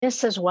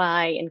This is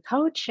why in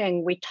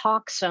coaching, we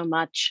talk so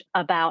much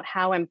about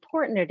how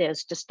important it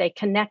is to stay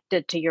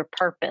connected to your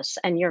purpose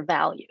and your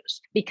values,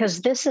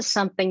 because this is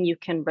something you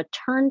can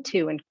return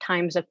to in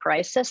times of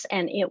crisis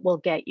and it will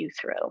get you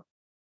through.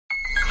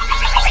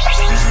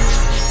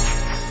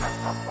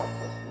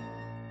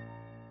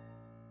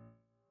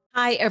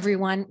 Hi,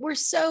 everyone. We're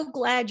so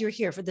glad you're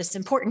here for this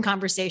important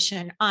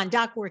conversation on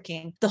Doc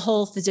Working, the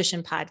Whole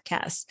Physician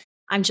podcast.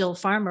 I'm Jill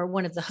Farmer,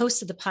 one of the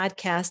hosts of the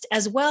podcast,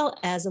 as well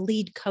as a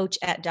lead coach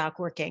at Doc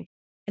Working.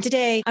 And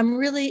today, I'm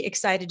really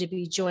excited to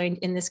be joined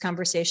in this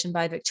conversation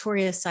by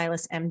Victoria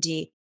Silas,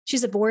 MD.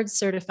 She's a board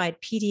certified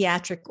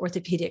pediatric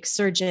orthopedic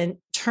surgeon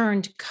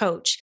turned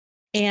coach,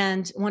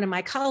 and one of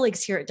my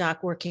colleagues here at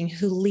Doc Working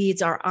who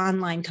leads our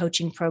online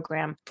coaching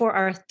program for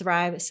our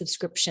Thrive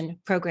subscription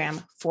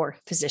program for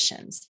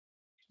physicians.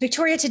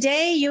 Victoria,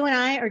 today you and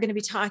I are going to be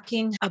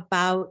talking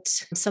about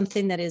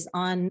something that is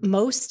on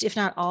most, if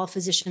not all,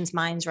 physicians'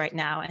 minds right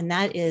now, and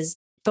that is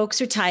folks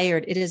are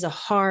tired. It is a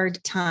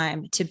hard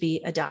time to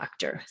be a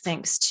doctor,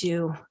 thanks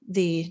to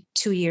the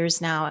 2 years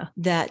now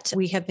that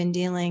we have been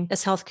dealing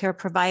as healthcare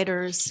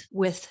providers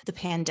with the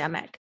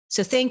pandemic.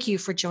 So thank you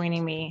for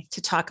joining me to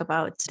talk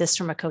about this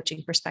from a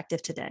coaching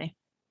perspective today.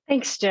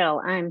 Thanks,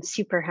 Jill. I'm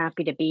super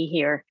happy to be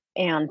here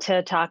and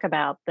to talk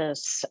about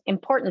this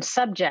important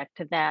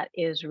subject that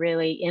is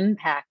really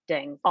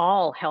impacting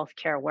all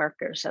healthcare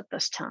workers at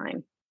this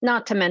time,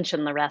 not to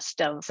mention the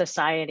rest of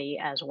society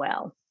as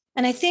well.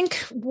 And I think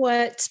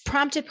what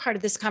prompted part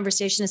of this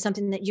conversation is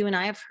something that you and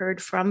I have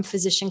heard from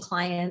physician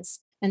clients,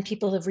 and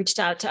people have reached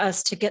out to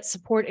us to get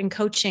support and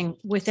coaching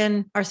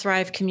within our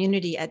Thrive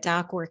community at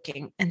Doc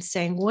Working and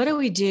saying, what do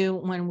we do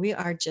when we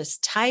are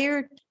just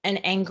tired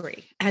and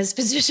angry as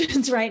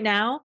physicians right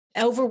now,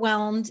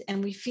 overwhelmed,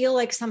 and we feel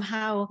like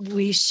somehow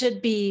we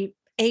should be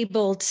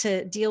able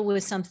to deal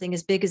with something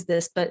as big as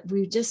this, but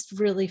we just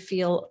really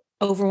feel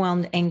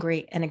overwhelmed,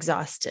 angry, and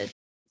exhausted.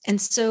 And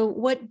so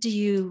what do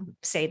you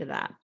say to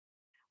that?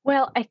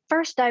 Well, at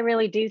first, I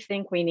really do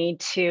think we need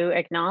to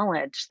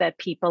acknowledge that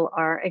people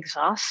are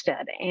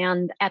exhausted.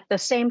 And at the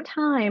same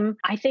time,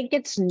 I think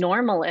it's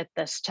normal at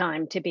this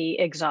time to be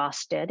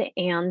exhausted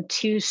and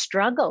to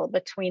struggle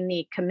between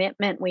the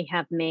commitment we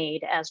have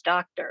made as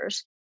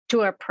doctors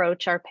to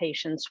approach our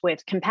patients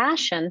with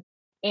compassion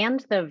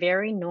and the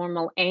very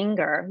normal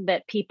anger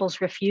that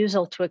people's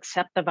refusal to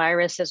accept the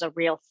virus as a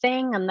real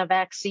thing and the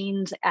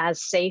vaccines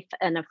as safe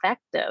and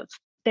effective.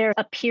 There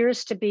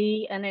appears to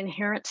be an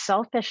inherent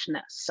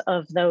selfishness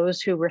of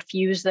those who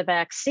refuse the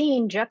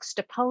vaccine,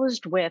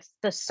 juxtaposed with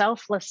the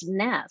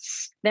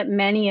selflessness that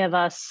many of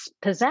us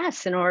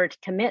possess in order to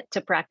commit to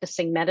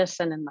practicing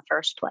medicine in the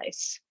first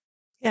place.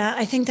 Yeah,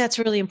 I think that's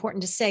really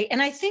important to say. And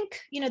I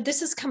think, this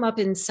has come up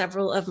in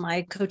several of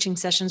my coaching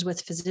sessions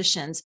with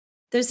physicians.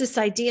 There's this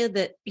idea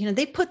that,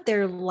 they put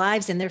their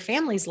lives and their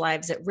families'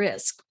 lives at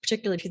risk,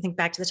 particularly if you think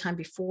back to the time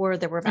before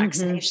there were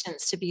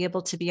vaccinations to be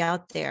able to be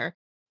out there.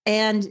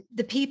 And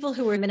the people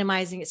who are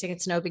minimizing it, saying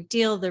it's no big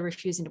deal, they're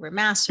refusing to wear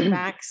masks or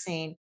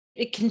vaccine,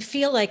 it can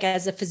feel like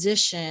as a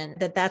physician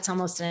that that's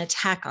almost an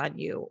attack on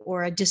you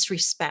or a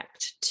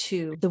disrespect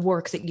to the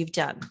work that you've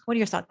done. What are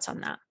your thoughts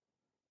on that?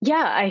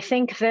 Yeah, I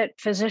think that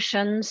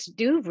physicians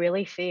do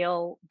really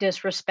feel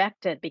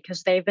disrespected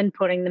because they've been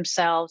putting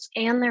themselves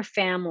and their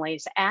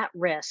families at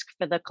risk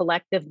for the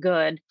collective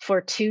good for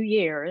 2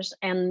 years.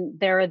 And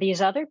there are these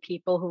other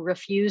people who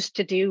refuse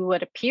to do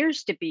what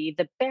appears to be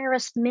the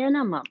barest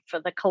minimum for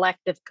the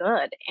collective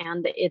good.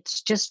 And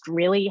it's just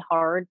really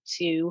hard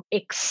to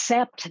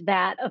accept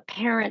that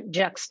apparent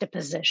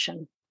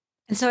juxtaposition.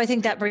 And so I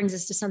think that brings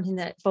us to something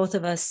that both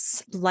of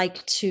us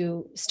like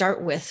to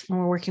start with when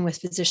we're working with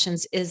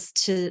physicians is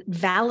to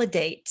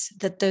validate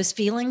that those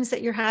feelings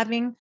that you're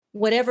having,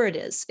 whatever it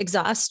is,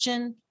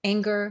 exhaustion,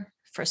 anger,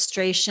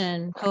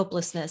 frustration,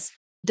 hopelessness,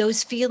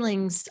 those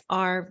feelings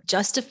are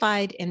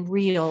justified and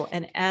real.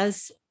 And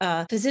as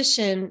a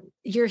physician,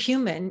 you're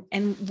human,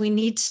 and we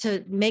need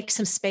to make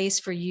some space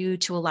for you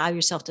to allow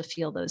yourself to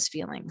feel those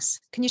feelings.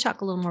 Can you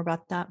talk a little more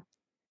about that?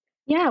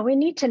 Yeah, we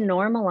need to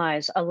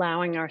normalize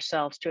allowing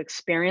ourselves to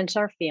experience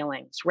our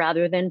feelings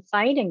rather than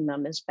fighting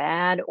them as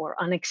bad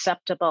or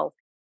unacceptable.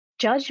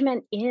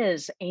 Judgment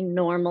is a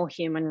normal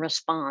human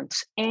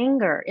response.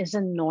 Anger is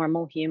a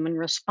normal human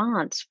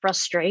response.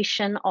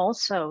 Frustration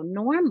also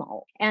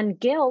normal. And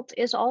guilt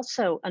is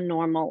also a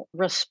normal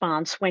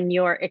response when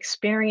you're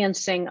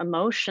experiencing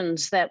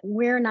emotions that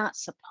we're not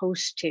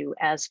supposed to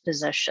as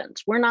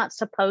physicians. We're not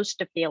supposed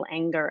to feel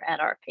anger at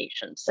our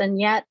patients.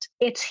 And yet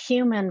it's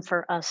human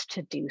for us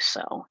to do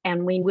so.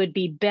 And we would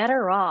be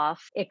better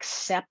off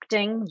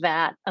accepting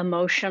that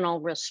emotional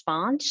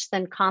response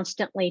than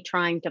constantly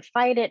trying to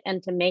fight it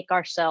and to make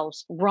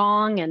ourselves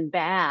wrong and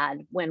bad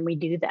when we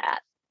do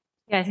that.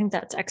 Yeah, I think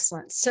that's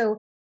excellent. So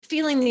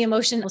feeling the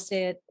emotion, I'll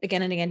say it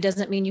again and again,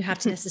 doesn't mean you have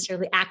to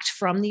necessarily act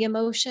from the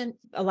emotion.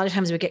 A lot of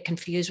times we get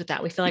confused with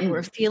that. We feel like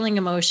we're feeling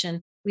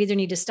emotion. We either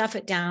need to stuff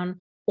it down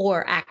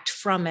or act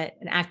from it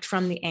and act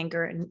from the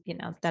anger. And,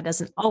 that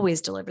doesn't always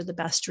deliver the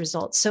best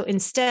results. So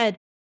instead,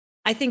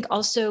 I think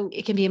also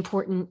it can be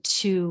important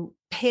to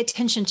pay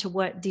attention to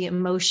what the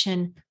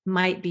emotion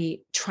might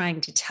be trying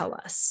to tell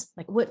us.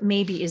 Like, what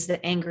maybe is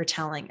the anger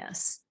telling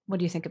us? What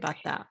do you think about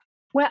that?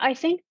 Well, I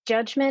think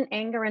judgment,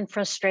 anger, and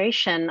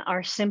frustration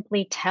are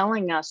simply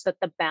telling us that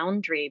the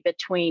boundary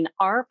between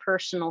our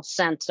personal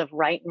sense of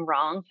right and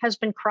wrong has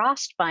been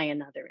crossed by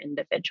another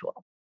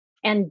individual.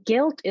 And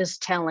guilt is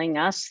telling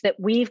us that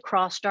we've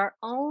crossed our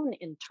own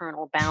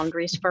internal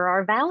boundaries for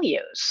our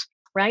values,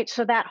 right?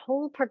 So that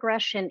whole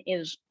progression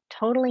is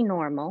totally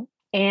normal.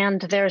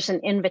 And there's an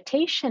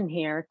invitation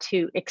here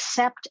to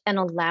accept and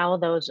allow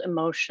those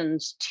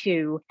emotions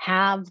to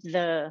have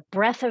the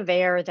breath of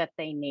air that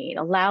they need,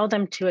 allow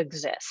them to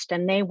exist,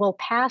 and they will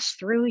pass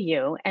through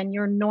you, and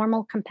your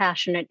normal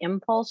compassionate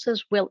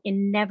impulses will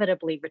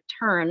inevitably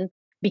return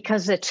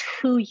because it's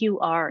who you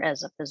are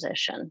as a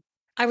physician.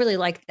 I really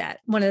like that.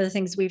 One of the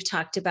things we've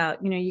talked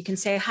about, you can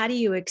say, how do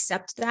you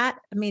accept that?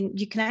 I mean,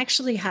 you can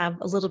actually have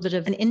a little bit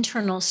of an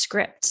internal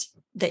script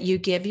that you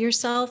give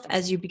yourself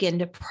as you begin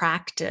to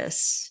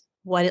practice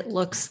what it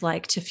looks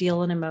like to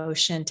feel an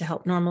emotion, to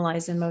help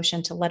normalize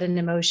emotion, to let an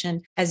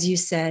emotion, as you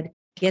said,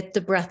 get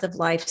the breath of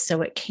life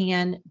so it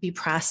can be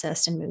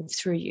processed and move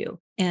through you.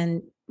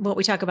 And what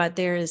we talk about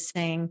there is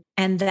saying,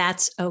 and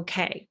that's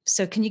okay.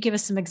 So can you give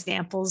us some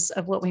examples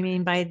of what we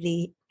mean by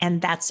the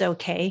and that's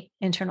okay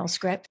internal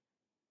script?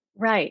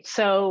 Right.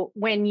 So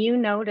when you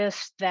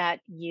notice that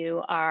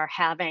you are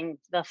having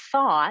the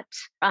thought,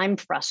 I'm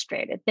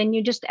frustrated, then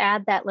you just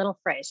add that little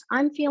phrase,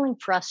 I'm feeling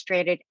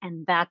frustrated,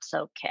 and that's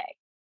okay.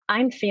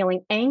 I'm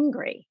feeling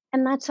angry,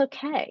 and that's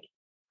okay.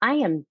 I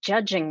am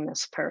judging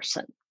this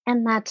person,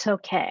 and that's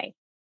okay.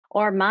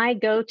 Or my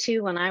go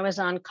to when I was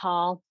on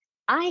call,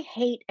 I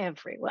hate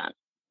everyone,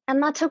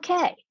 and that's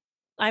okay.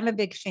 I'm a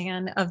big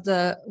fan of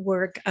the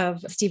work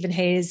of Stephen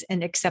Hayes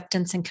and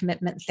acceptance and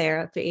commitment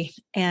therapy.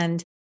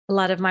 And a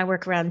lot of my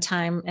work around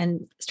time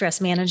and stress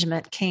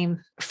management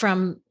came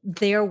from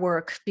their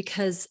work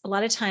because a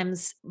lot of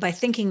times by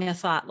thinking a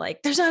thought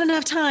like, there's not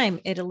enough time,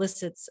 it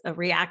elicits a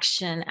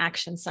reaction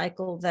action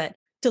cycle that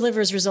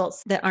delivers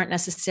results that aren't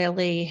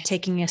necessarily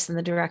taking us in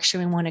the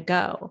direction we want to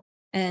go.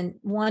 And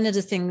one of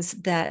the things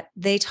that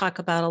they talk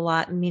about a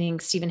lot, meaning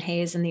Stephen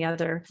Hayes and the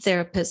other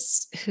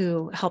therapists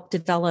who help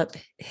develop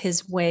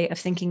his way of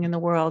thinking in the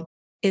world,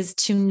 is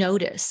to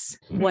notice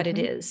what it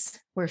is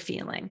we're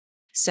feeling.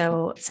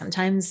 So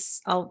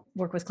sometimes I'll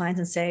work with clients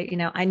and say,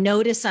 I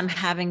notice I'm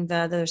having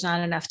there's not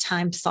enough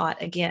time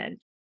thought again,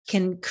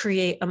 can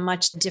create a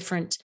much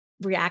different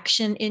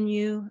reaction in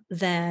you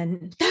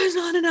than there's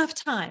not enough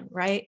time,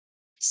 right?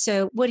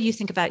 So, what do you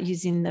think about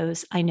using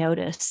those I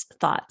notice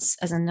thoughts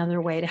as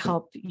another way to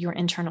help your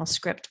internal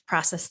script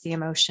process the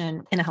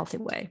emotion in a healthy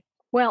way?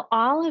 Well,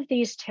 all of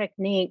these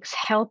techniques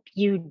help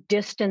you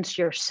distance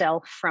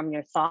yourself from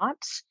your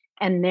thoughts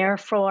and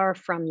therefore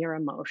from your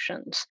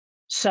emotions.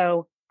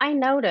 So I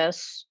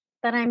notice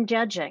that I'm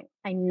judging.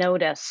 I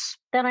notice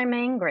that I'm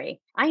angry.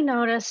 I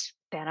notice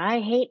that I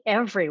hate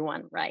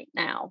everyone right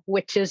now,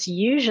 which is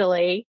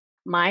usually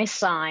my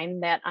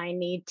sign that I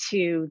need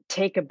to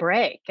take a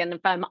break. And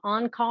if I'm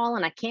on call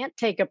and I can't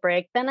take a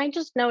break, then I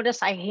just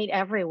notice I hate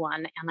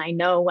everyone. And I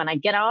know when I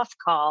get off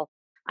call,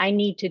 I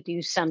need to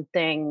do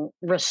something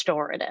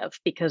restorative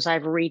because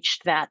I've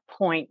reached that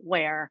point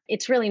where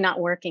it's really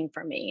not working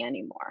for me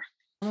anymore.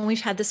 When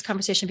we've had this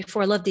conversation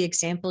before, I love the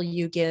example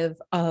you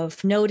give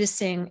of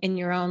noticing in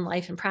your own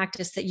life and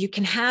practice that you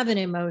can have an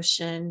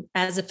emotion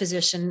as a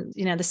physician.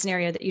 The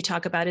scenario that you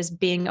talk about is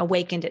being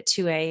awakened at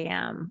 2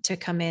 a.m. to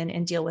come in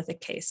and deal with a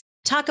case.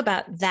 Talk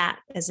about that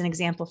as an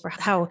example for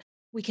how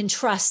we can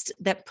trust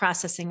that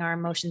processing our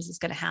emotions is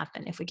going to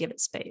happen if we give it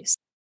space.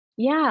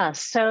 Yeah.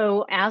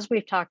 So, as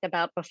we've talked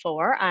about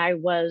before, I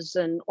was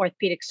an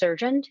orthopedic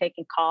surgeon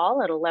taking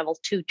call at a level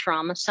 2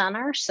 trauma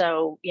center.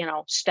 So,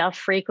 stuff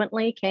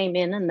frequently came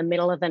in the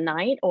middle of the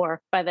night,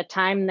 or by the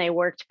time they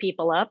worked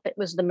people up, it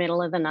was the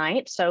middle of the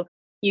night. So,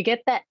 you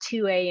get that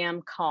 2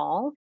 a.m.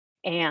 call,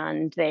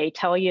 and they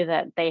tell you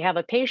that they have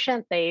a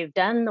patient, they've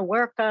done the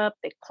workup,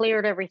 they've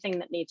cleared everything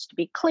that needs to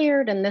be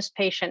cleared, and this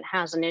patient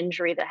has an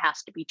injury that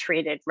has to be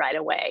treated right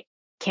away.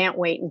 Can't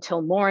wait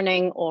until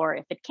morning, or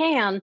if it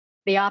can,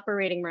 the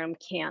operating room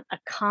can't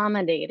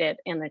accommodate it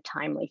in a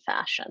timely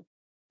fashion.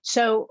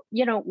 So,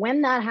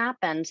 when that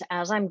happens,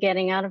 as I'm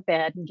getting out of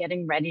bed and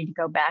getting ready to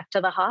go back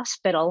to the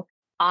hospital,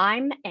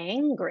 I'm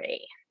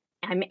angry.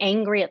 I'm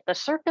angry at the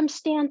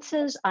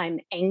circumstances. I'm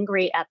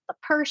angry at the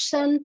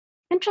person.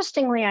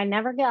 Interestingly, I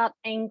never got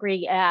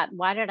angry at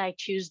why did I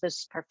choose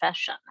this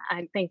profession?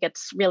 I think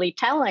it's really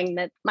telling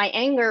that my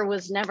anger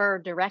was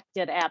never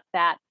directed at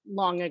that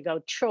long ago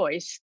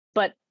choice,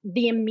 but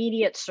the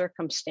immediate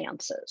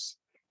circumstances.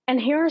 And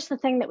here's the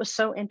thing that was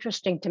so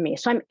interesting to me.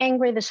 So I'm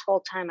angry this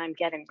whole time I'm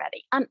getting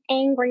ready. I'm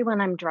angry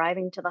when I'm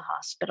driving to the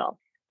hospital.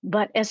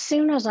 But as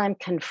soon as I'm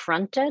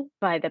confronted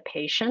by the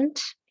patient,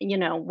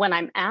 when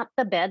I'm at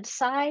the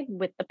bedside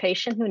with the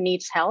patient who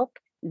needs help,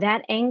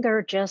 that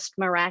anger just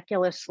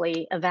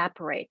miraculously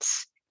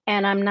evaporates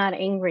and I'm not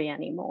angry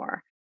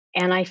anymore.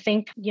 And I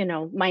think,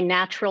 my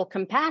natural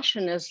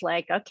compassion is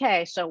like,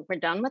 okay, so we're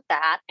done with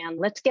that and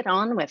let's get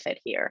on with it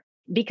here.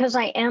 because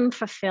I am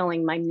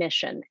fulfilling my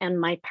mission and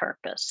my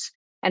purpose.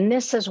 And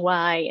this is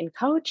why in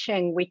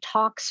coaching, we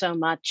talk so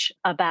much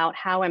about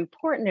how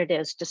important it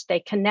is to stay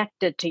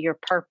connected to your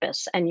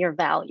purpose and your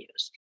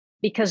values,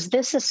 because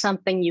this is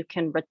something you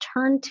can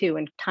return to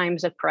in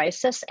times of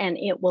crisis and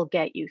it will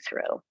get you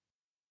through.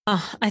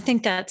 I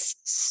think that's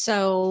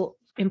so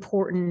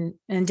important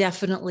and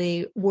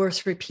definitely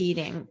worth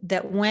repeating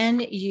that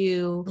when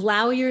you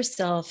allow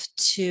yourself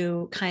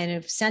to kind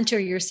of center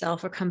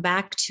yourself or come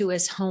back to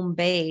as home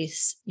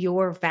base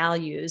your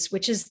values,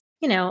 which is,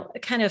 a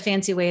kind of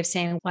fancy way of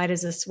saying, why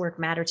does this work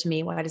matter to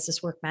me? Why does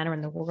this work matter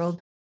in the world?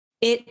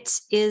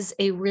 It is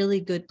a really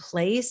good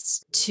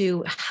place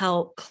to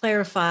help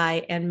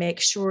clarify and make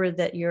sure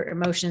that your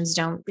emotions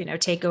don't,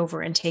 take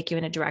over and take you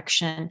in a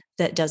direction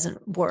that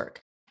doesn't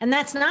work. And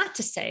that's not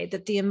to say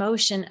that the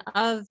emotion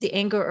of the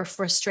anger or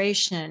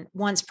frustration,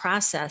 once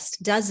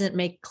processed, doesn't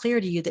make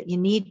clear to you that you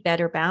need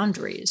better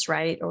boundaries,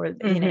 right? Or,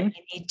 you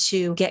need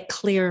to get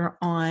clear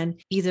on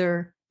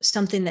either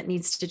something that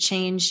needs to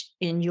change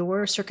in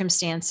your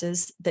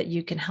circumstances that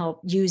you can help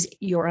use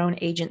your own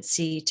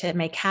agency to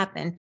make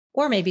happen,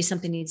 or maybe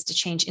something needs to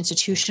change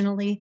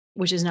institutionally,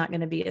 which is not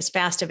going to be as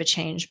fast of a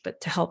change, but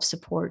to help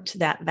support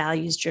that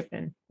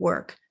values-driven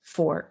work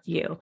for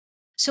you.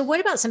 So what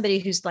about somebody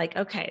who's like,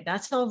 okay,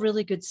 that's all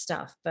really good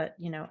stuff, but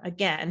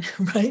again,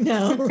 right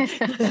now,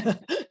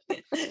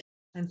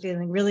 I'm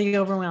feeling really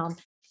overwhelmed.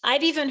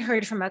 I've even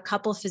heard from a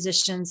couple of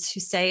physicians who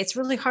say it's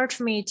really hard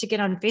for me to get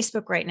on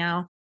Facebook right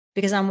now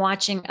because I'm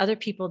watching other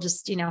people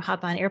just,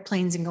 hop on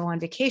airplanes and go on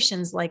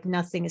vacations like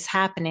nothing is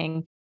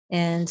happening.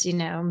 And,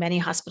 many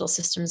hospital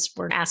systems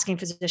were asking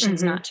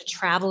physicians not to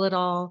travel at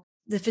all.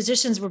 The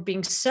physicians were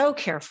being so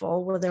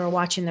careful while they were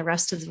watching the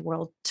rest of the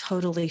world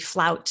totally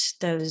flout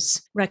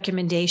those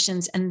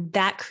recommendations. And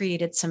that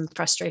created some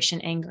frustration,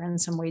 anger, and in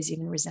some ways,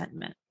 even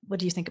resentment. What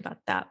do you think about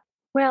that?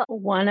 Well,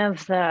 one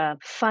of the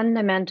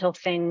fundamental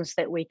things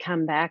that we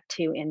come back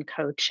to in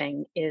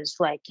coaching is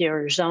like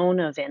your zone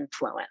of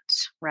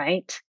influence,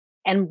 right?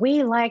 And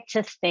we like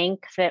to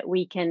think that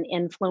we can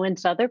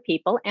influence other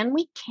people, and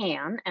we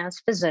can as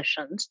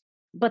physicians.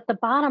 But the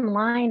bottom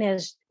line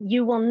is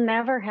you will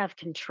never have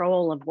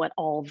control of what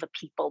all the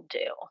people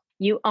do.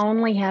 You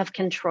only have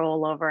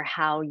control over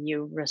how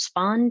you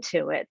respond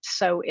to it.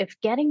 So if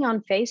getting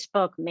on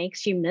Facebook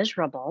makes you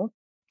miserable,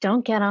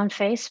 don't get on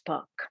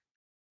Facebook.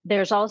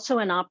 There's also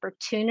an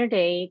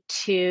opportunity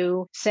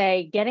to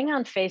say, getting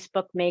on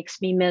Facebook makes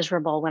me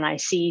miserable when I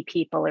see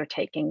people are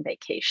taking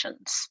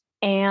vacations.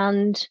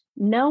 And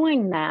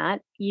knowing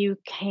that, you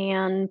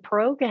can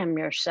program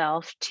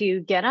yourself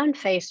to get on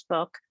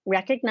Facebook,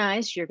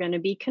 recognize you're going to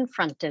be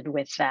confronted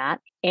with that,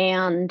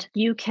 and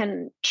you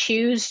can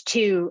choose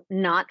to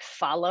not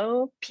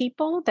follow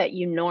people that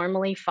you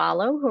normally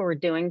follow who are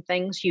doing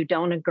things you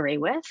don't agree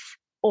with,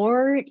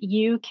 or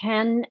you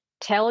can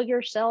tell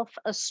yourself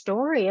a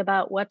story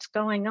about what's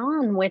going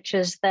on, which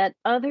is that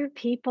other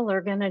people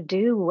are going to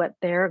do what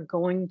they're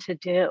going to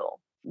do.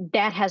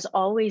 That has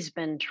always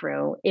been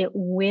true. It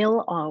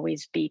will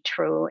always be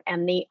true.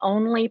 And the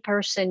only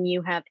person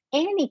you have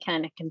any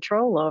kind of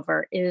control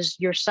over is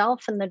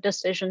yourself and the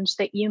decisions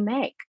that you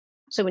make.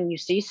 So when you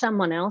see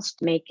someone else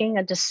making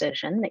a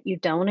decision that you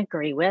don't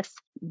agree with,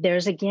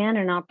 there's again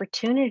an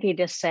opportunity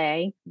to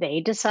say, they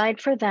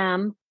decide for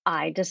them,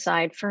 I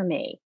decide for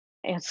me.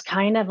 It's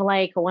kind of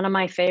like one of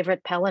my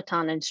favorite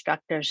Peloton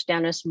instructors,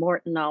 Dennis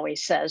Morton,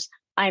 always says,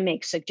 I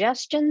make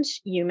suggestions,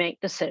 you make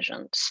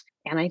decisions.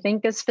 And I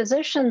think as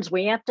physicians,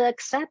 we have to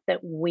accept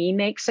that we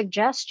make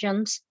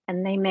suggestions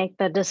and they make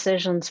the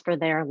decisions for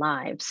their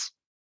lives.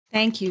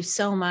 Thank you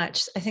so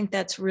much. I think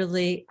that's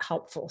really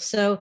helpful.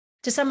 So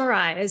to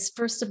summarize,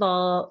 first of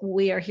all,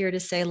 we are here to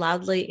say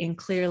loudly and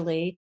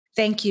clearly,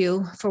 thank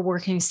you for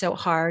working so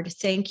hard.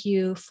 Thank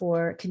you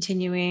for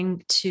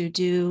continuing to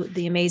do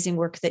the amazing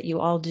work that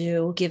you all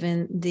do,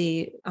 given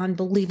the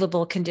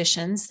unbelievable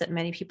conditions that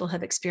many people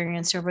have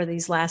experienced over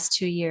these last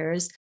 2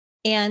 years.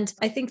 And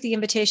I think the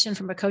invitation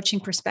from a coaching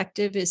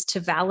perspective is to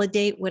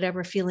validate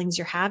whatever feelings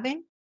you're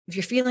having. If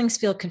your feelings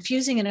feel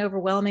confusing and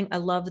overwhelming, I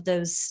love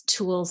those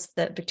tools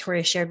that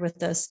Victoria shared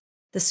with us,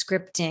 the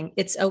scripting.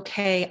 It's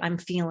okay, I'm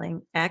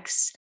feeling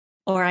X,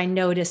 or I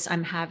notice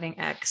I'm having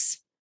X.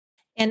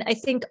 And I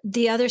think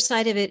the other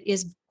side of it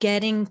is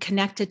getting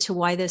connected to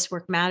why this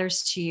work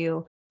matters to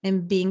you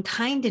and being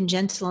kind and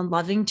gentle and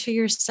loving to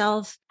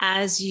yourself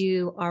as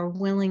you are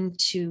willing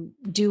to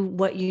do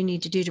what you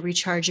need to do to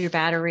recharge your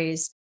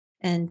batteries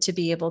and to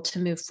be able to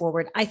move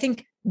forward. I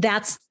think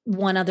that's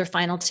one other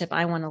final tip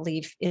I want to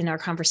leave in our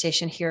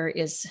conversation here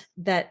is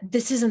that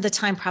this isn't the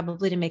time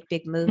probably to make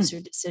big moves or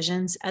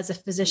decisions as a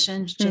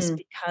physician, just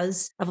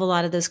because of a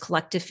lot of those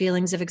collective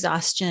feelings of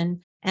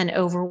exhaustion and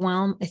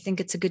overwhelm. I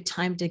think it's a good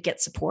time to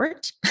get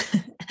support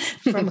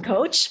from a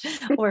coach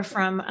or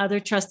from other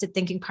trusted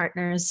thinking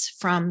partners,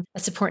 from a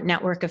support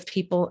network of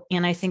people.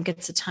 And I think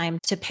it's a time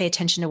to pay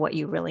attention to what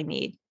you really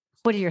need.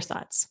 What are your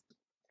thoughts?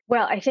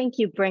 Well, I think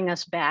you bring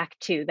us back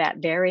to that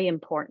very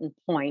important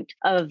point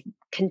of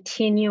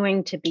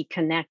continuing to be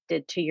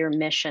connected to your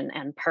mission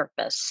and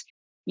purpose.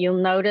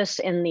 You'll notice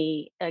in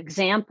the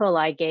example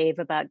I gave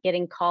about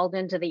getting called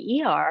into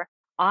the ER,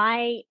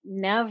 I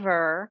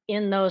never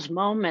in those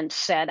moments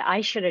said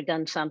I should have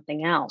done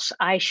something else.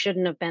 I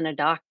shouldn't have been a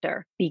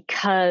doctor,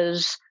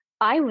 because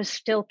I was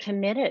still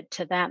committed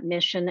to that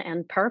mission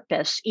and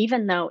purpose,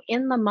 even though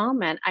in the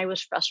moment I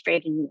was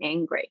frustrated and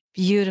angry.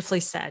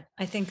 Beautifully said.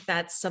 I think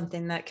that's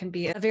something that can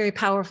be a very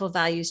powerful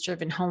values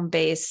driven home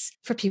base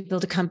for people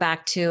to come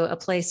back to, a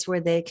place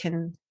where they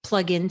can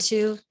plug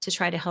into to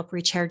try to help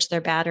recharge their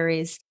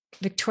batteries.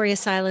 Victoria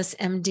Silas,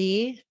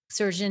 MD,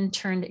 surgeon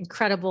turned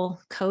incredible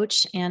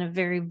coach, and a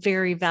very,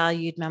 very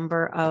valued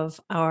member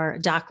of our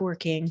Doc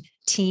Working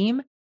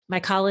team. My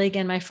colleague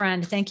and my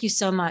friend, thank you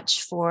so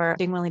much for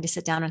being willing to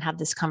sit down and have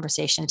this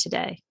conversation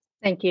today.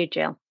 Thank you,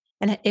 Jill.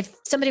 And if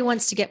somebody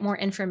wants to get more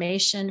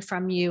information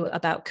from you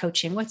about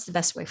coaching, what's the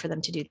best way for them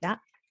to do that?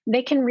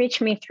 They can reach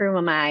me through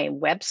my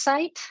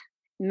website,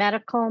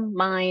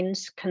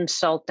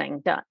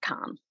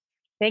 medicalmindsconsulting.com.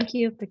 Thank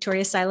you,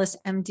 Victoria Silas,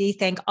 MD.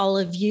 Thank all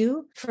of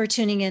you for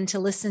tuning in to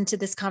listen to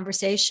this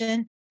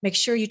conversation. Make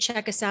sure you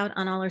check us out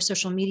on all our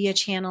social media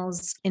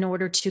channels in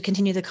order to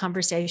continue the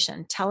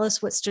conversation. Tell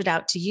us what stood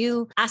out to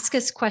you. Ask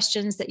us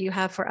questions that you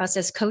have for us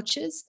as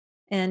coaches,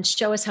 and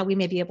show us how we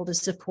may be able to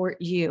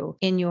support you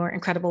in your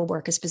incredible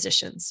work as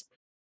physicians.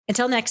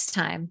 Until next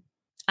time,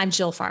 I'm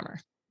Jill Farmer.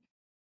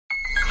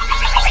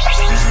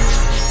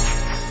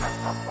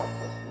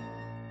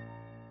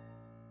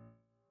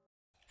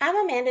 I'm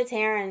Amanda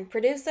Taryn,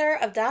 producer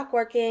of Doc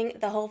Working,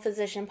 the Whole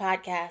Physician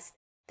Podcast.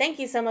 Thank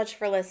you so much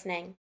for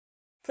listening.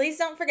 Please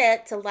don't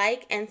forget to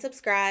like and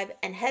subscribe,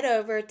 and head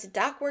over to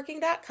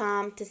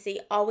docworking.com to see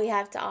all we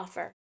have to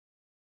offer.